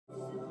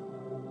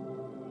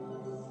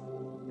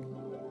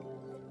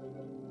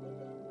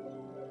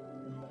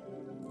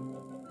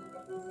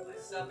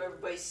What's up,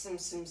 everybody?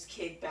 Simpson's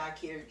Kid back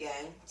here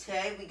again.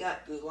 Today we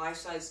got the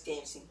life-size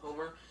dancing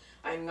Homer.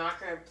 I'm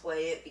not going to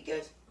play it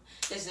because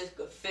this is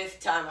the 5th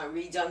time I've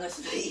redone this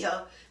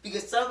video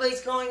because somebody's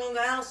calling on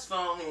the house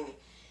phone and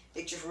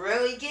it just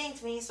really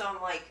gains me, so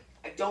I'm like,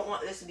 I don't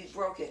want this to be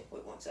broken.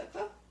 Wait one sec,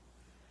 though.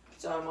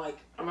 So I'm like,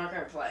 I'm not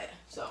going to play it.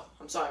 So,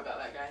 I'm sorry about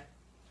that, guy.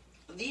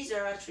 These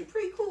are actually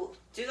pretty cool.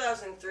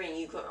 2003, and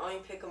you can only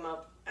pick them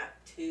up at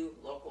 2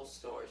 local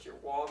stores, your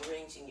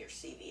Walgreens and your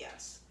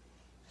CVS.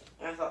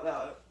 And I thought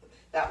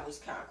that was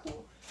kind of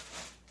cool.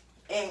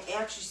 And it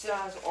actually still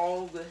has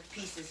all the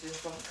pieces.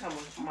 This will come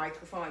with a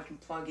microphone I can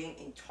plug in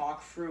and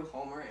talk through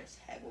Homer, and his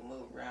head will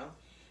move around.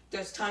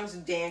 There's tons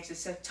of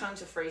dances,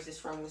 tons of phrases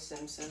from The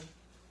Simpsons.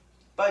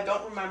 But I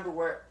don't remember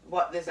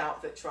what this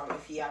outfit's from,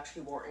 if he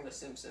actually wore it in The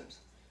Simpsons.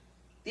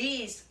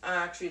 These are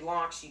actually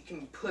locks you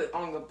can put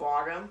on the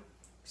bottom.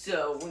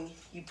 So when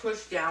you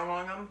push down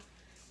on them,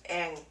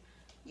 and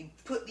you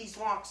put these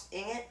locks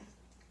in it,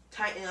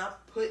 tighten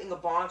up, put it in the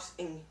box,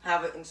 and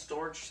have it in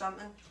storage or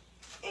something,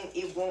 and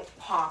it won't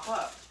pop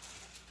up.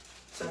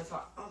 So I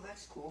thought, oh,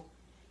 that's cool.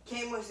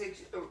 Came with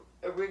the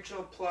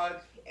original plug.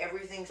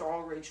 Everything's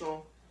all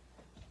original.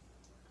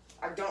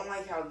 I don't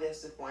like how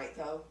this is white,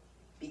 though,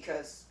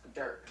 because of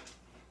dirt.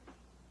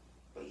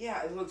 But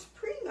yeah, it looks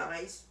pretty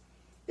nice.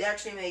 They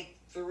actually make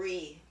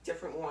 3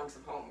 different ones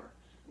of Homer.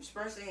 I'm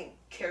surprised they didn't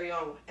carry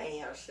on with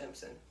any other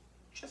Simpson.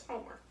 Just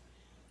Homer.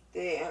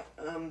 They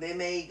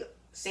made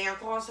Santa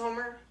Claus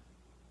Homer,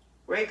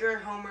 regular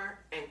Homer,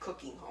 and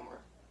cooking Homer.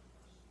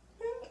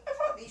 And I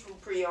thought these were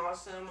pretty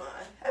awesome.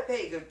 I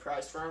paid a good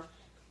price for them.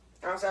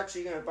 I was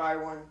actually going to buy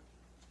one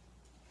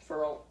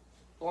for a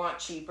lot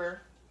cheaper.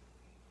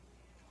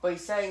 But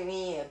he's selling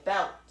me a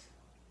belt.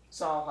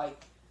 So I was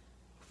like,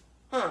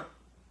 huh,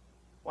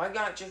 why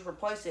not just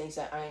replace it? He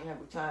said, I didn't have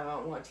the time, I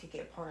don't want to take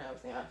it apart and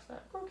everything. I said,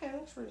 okay,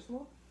 that's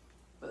reasonable.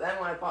 But then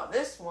when I bought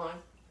this one,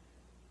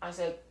 I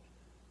said,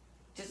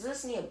 does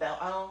this need a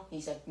belt on?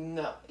 He said,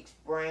 no, it's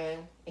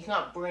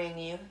not brand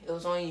new. It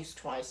was only used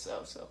twice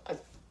though, so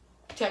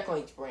technically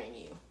it's brand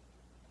new.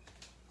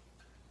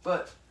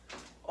 But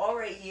all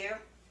right here,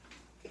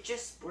 it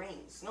just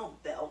springs, no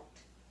belt.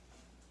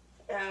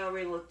 And I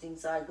already looked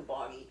inside the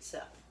body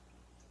itself.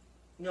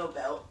 No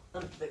belt.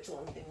 Let me fix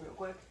one thing real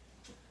quick.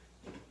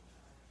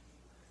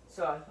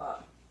 So I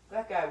thought,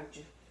 that guy was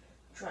just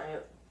trying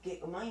to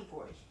get the money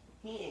for it.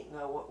 He didn't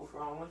know what was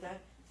wrong with that.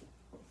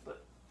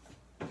 But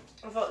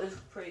I thought this was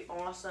pretty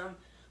awesome.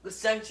 The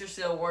sensor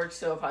still works,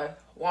 so if I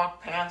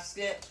walk past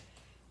it,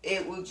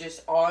 it will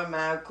just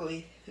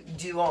automatically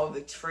do all of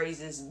its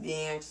phrases,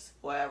 dance,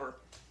 whatever.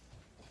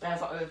 And I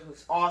thought this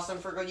was awesome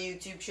for the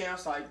YouTube channel,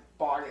 so I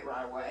bought it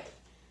right away.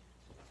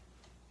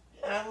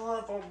 And I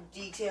love all the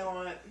detail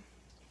on it.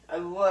 I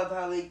love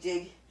how they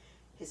did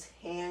his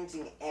hands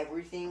and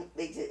everything.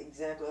 They did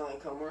exactly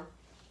like Homer.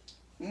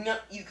 No,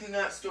 you could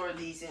not store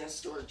these in a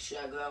storage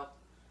shed though,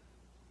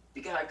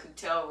 because I could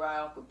tell right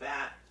off the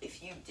bat,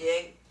 if you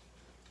did,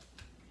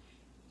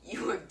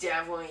 you would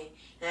definitely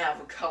have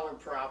a color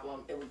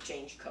problem. It would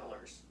change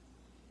colors.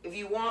 If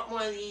you want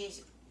one of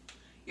these,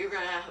 you're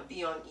going to have to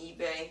be on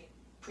eBay,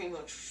 pretty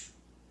much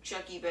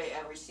check eBay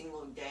every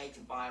single day to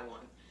buy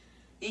one.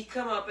 These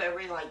come up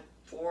every like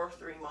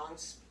 3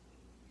 months.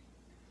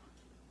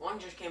 One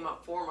just came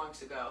up 4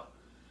 months ago,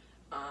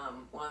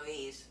 one of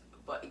these,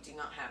 but it did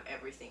not have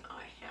everything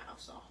I have,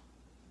 so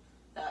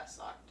that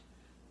sucked.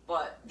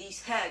 But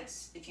these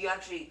heads, if you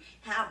actually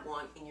have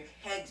one and your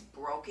head's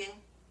broken,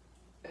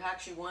 it's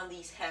actually one of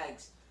these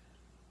heads,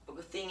 but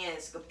the thing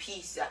is, the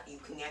piece that you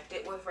connect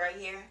it with right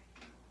here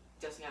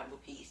doesn't have the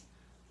piece.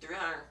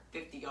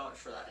 $350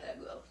 for that head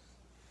though.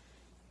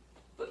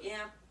 But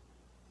yeah,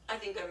 I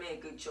think I made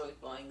a good choice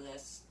buying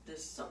this. This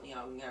is something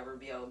I'll never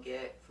be able to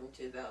get from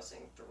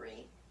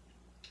 2003.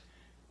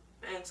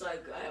 And it's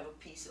like I have a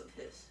piece of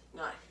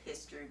not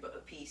history, but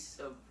a piece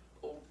of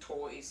old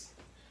toys.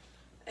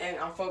 And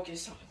I'll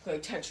focus my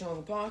attention on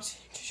the box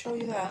to show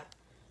you that.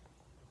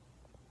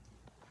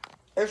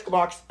 There's the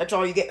box. That's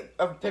all you get,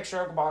 a picture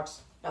of the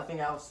box. Nothing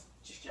else.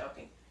 Just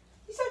joking.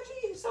 He's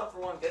actually himself for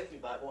 $150,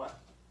 but what?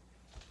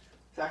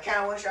 So I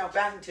kind of wish I was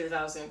back in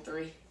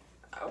 2003.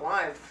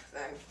 Alive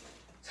then.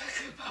 So I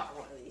could have bought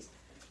one of these.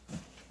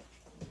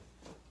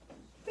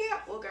 But yeah,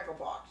 look at the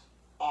box.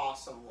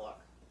 Awesome look.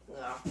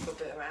 Now,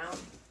 flip it around.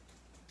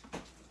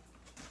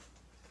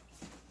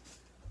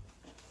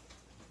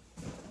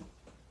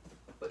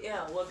 But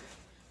yeah, look,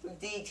 the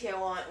detail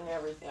on it and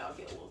everything. I'll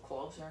get a little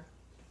closer.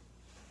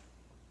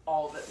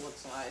 All of it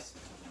looks nice.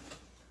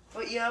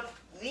 But yep,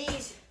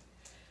 these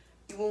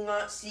you will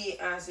not see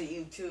as a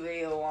YouTube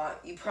video a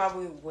lot. You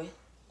probably will.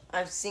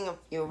 I've seen a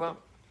few of them,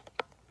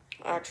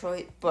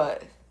 actually,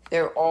 but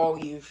they're all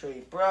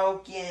usually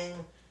broken.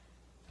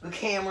 The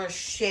camera's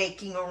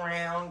shaking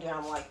around, and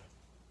I'm like,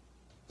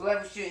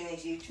 whoever's shooting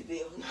these YouTube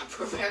videos is not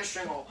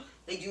professional.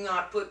 They do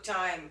not put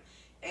time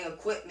and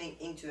equipment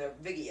into their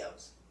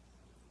videos.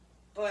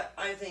 But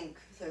I think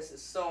this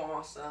is so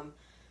awesome.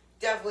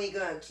 Definitely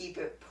gonna keep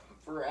it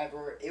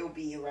forever. It'll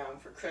be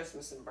around for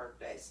Christmas and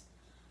birthdays.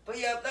 But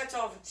yeah, that's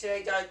all for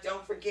today, guys.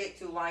 Don't forget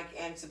to like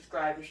and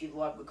subscribe if you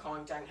love the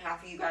content.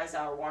 Half of you guys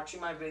that are watching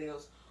my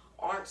videos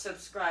aren't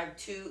subscribed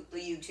to the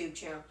YouTube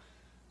channel.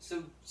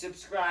 So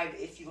subscribe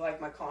if you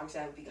like my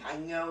content, because I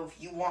know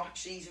if you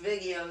watch these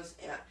videos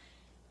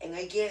and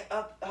they get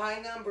up high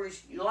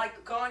numbers, you like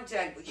the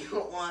content, but you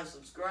don't want to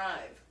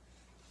subscribe.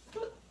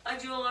 But I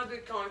do a lot of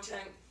good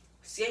content.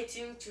 Stay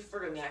tuned for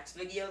the next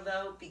video,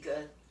 though,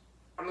 because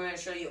I'm going to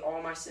show you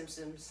all my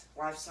Simpsons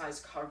life-size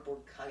cardboard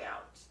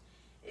cutouts.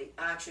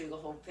 Actually, the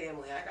whole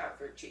family I got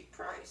for a cheap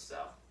price, so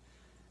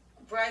if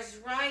the price is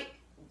right,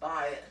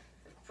 buy it.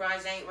 If the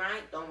price ain't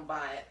right, don't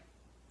buy it.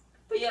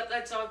 But yep,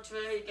 that's all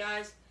today,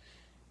 guys.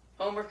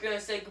 Homer's gonna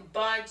say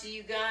goodbye to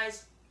you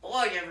guys.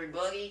 Bye,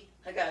 everybody.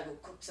 I gotta go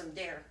cook some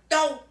dinner.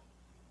 Don't!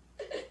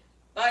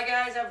 Bye,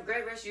 guys. Have a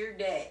great rest of your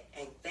day.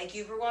 And thank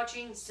you for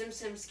watching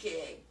Simpsons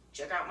Kid.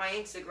 Check out my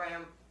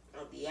Instagram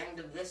at the end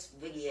of this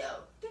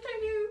video.